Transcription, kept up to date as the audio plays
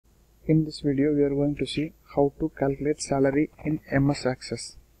In this video, we are going to see how to calculate salary in MS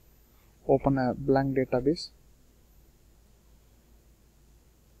Access. Open a blank database.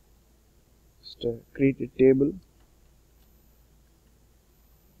 Create a table.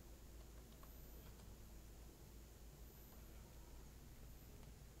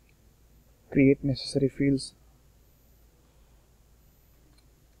 Create necessary fields.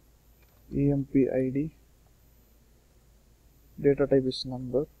 EMP ID. Data type is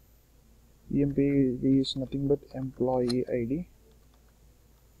number. EMP ID is nothing but employee ID.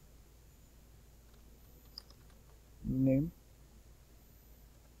 Name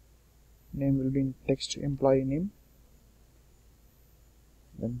will be in text, employee name.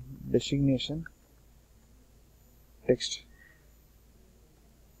 Then designation, text.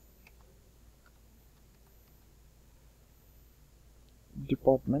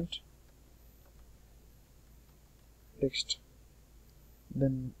 Department, text.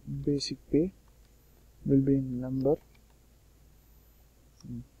 Then basic pay will be in number.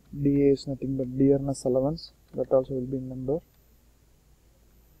 DA is nothing but dearness allowance, that also will be in number.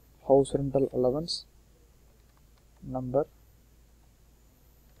 House rental allowance, number.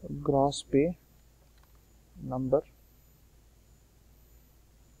 Gross pay, number.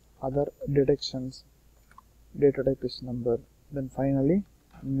 Other deductions, data type is number. Then finally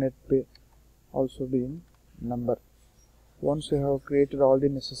net pay also be in number. Once you have created all the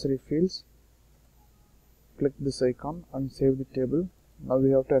necessary fields, click this icon and save the table. Now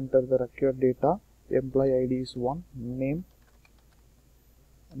we have to enter the required data. Employee ID is 1, name,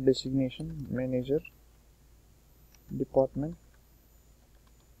 designation, manager, department,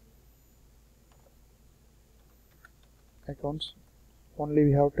 accounts. Only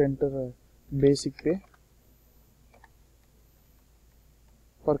we have to enter basic pay.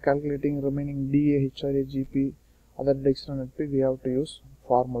 For calculating remaining DA, HRA, GP, other deduction net pay, we have to use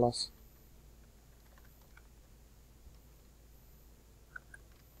formulas.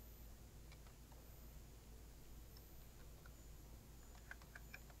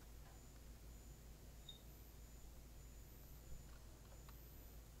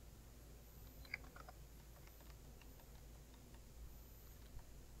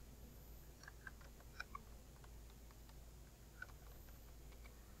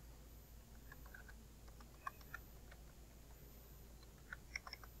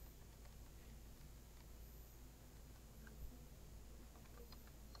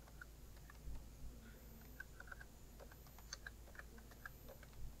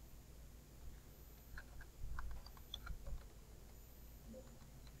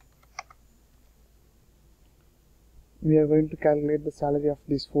 We are going to calculate the salary of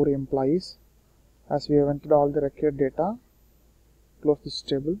these 4 employees. As we have entered all the required data, close this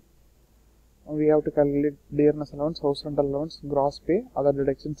table. We have to calculate dearness allowance, house rental allowance, gross pay, other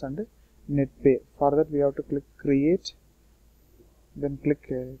deductions and net pay. For that we have to click create, then click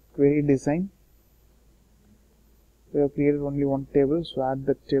query design. We have created only one table, so add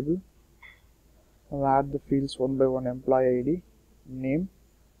that table. Now add the fields one by one. Employee ID, name,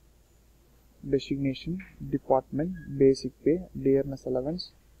 designation, department, basic pay, dearness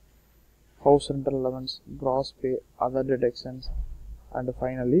allowance, house rental allowance, gross pay, other deductions, and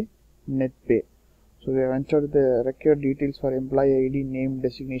finally net pay. So we have entered the required details for employee ID, name,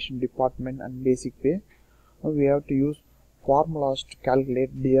 designation, department and basic pay. Now we have to use formulas to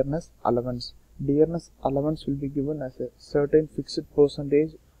calculate dearness allowance. Dearness allowance will be given as a certain fixed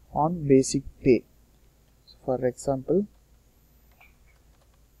percentage on basic pay. So for example,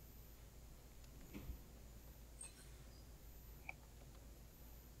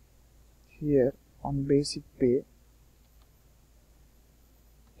 here on basic pay,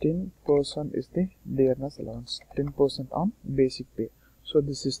 10% is the dearness allowance, 10% on basic pay. So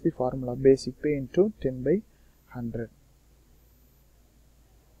this is the formula, basic pay into 10 by 100.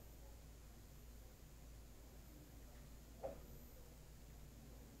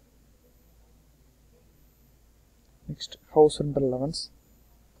 Next, house rental allowance,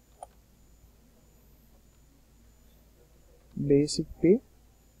 basic pay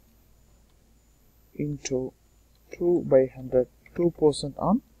into 2 by 100, 2%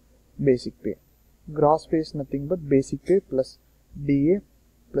 on basic pay. Gross pay is nothing but basic pay plus DA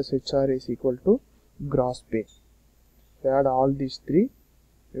plus HRA is equal to gross pay. If you add all these three,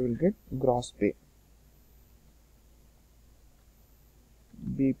 you will get gross pay.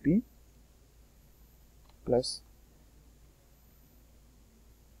 BP plus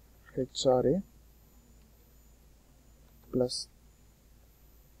HRA plus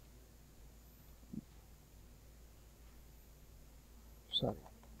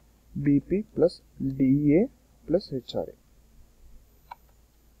BP plus DA plus HRA.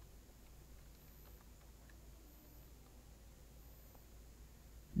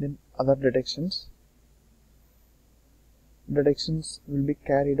 other deductions. Deductions will be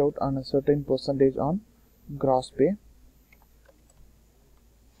carried out on a certain percentage on gross pay.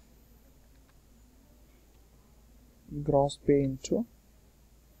 Gross pay into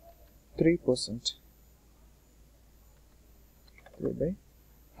 3%, 3 by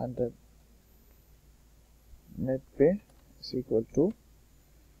 100. Net pay is equal to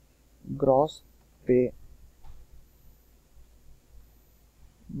gross pay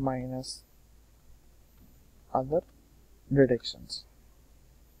minus other deductions.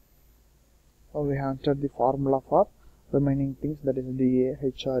 Now we have entered the formula for remaining things, that is DA,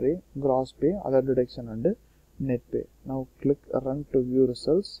 HRA, gross pay, other deduction and net pay. Now click run to view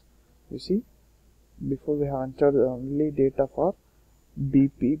results. You see, before we have entered only data for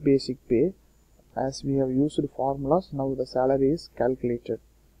BP, basic pay. As we have used formulas, now the salary is calculated.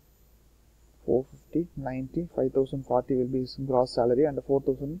 450, 90, 5040 will be his gross salary and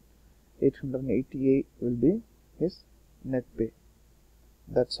 4888 will be his net pay.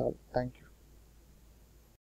 That's all. Thank you.